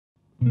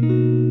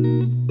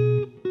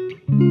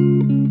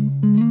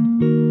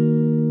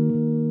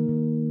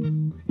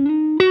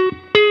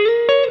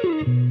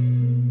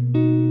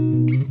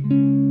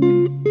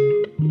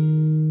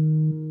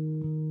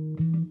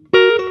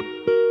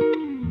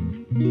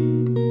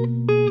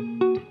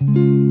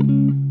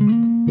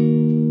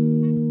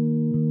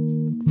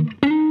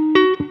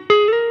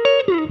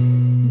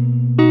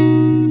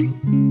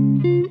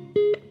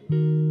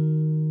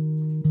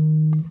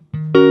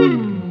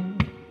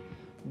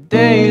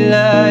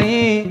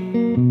Daylight,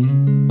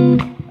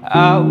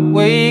 I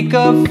wake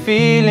up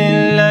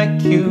feeling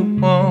like you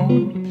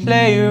won't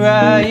play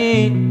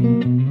right.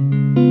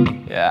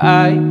 Yeah,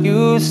 I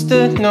used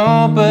to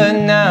know, but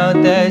now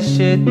that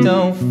shit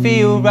don't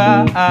feel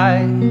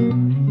right.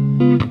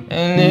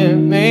 And it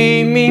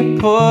made me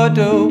put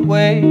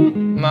away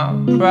my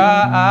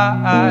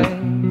pride.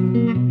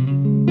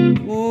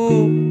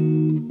 Ooh.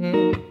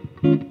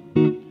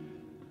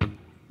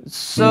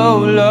 So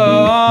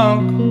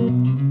long.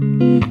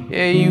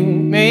 Yeah, you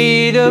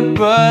made a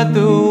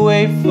brother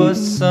wait for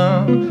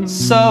so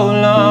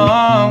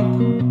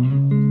long.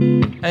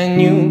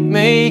 And you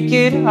make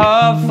it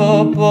hard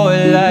for a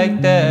boy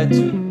like that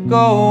to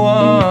go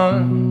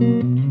on.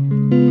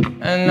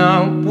 And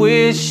I'm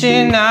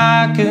wishing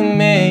I could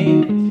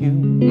make you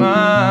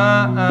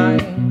mine.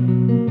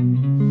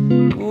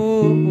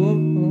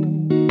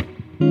 Ooh.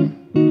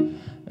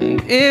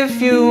 And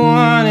if you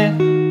want it,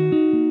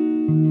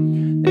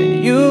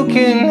 then you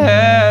can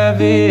have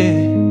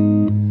it.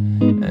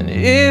 And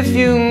if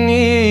you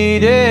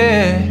need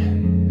it,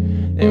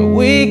 then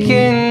we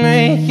can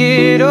make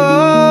it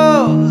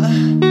all.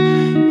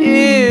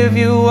 If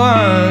you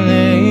want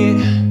it,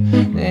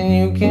 then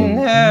you can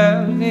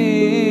have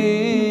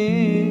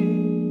it.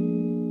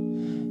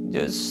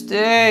 Just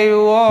stay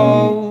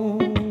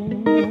woke.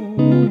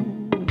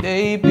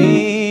 They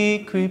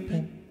be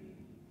creeping,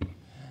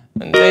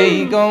 and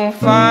they gon'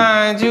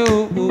 find you,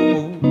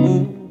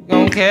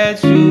 gon'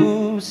 catch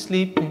you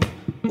sleeping.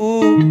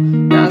 Ooh,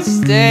 now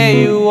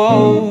stay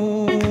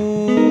woke.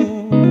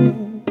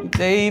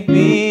 They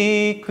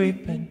be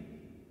creeping.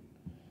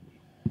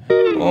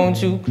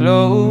 Won't you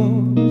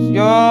close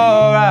your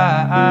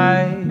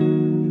eyes?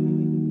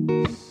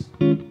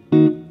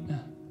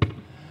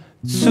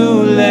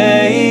 Too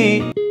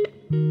late.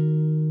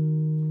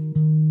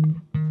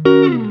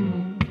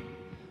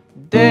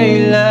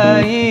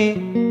 Daylight,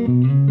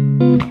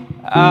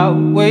 I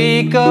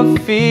wake up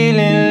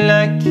feeling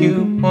like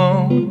you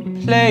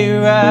won't play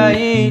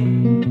right.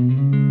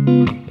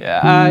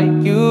 Yeah, I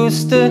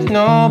used to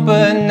know,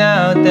 but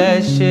now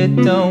that shit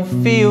don't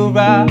feel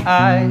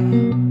right.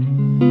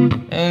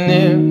 And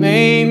it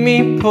made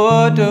me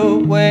put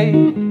away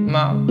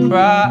my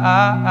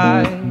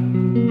pride.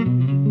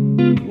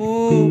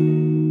 Ooh.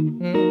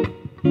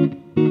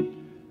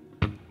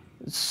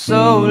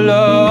 So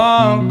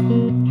long.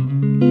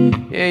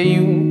 Yeah,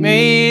 you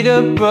made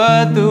a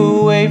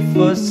brother wait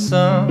for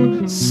so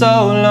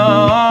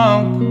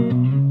long.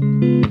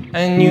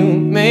 And you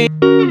made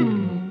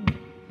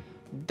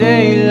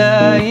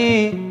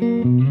daylight.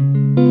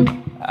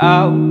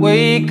 I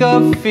wake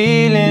up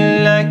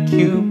feeling like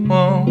you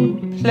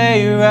won't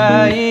play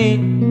right.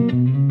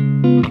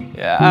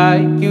 Yeah, I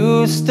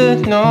used to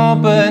know,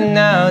 but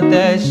now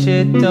that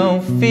shit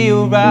don't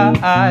feel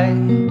right.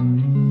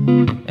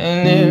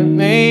 And it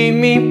made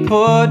me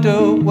put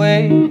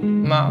away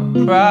my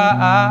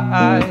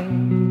pride.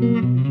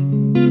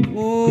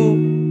 Ooh.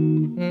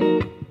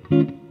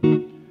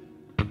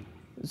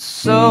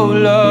 So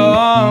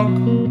long.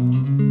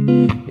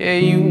 Yeah,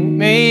 you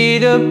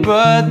made a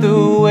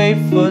brother wait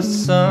for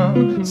so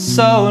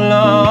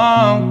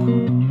long.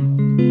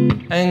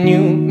 And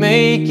you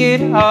make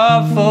it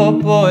hard for a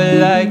boy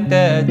like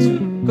that to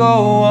go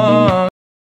on.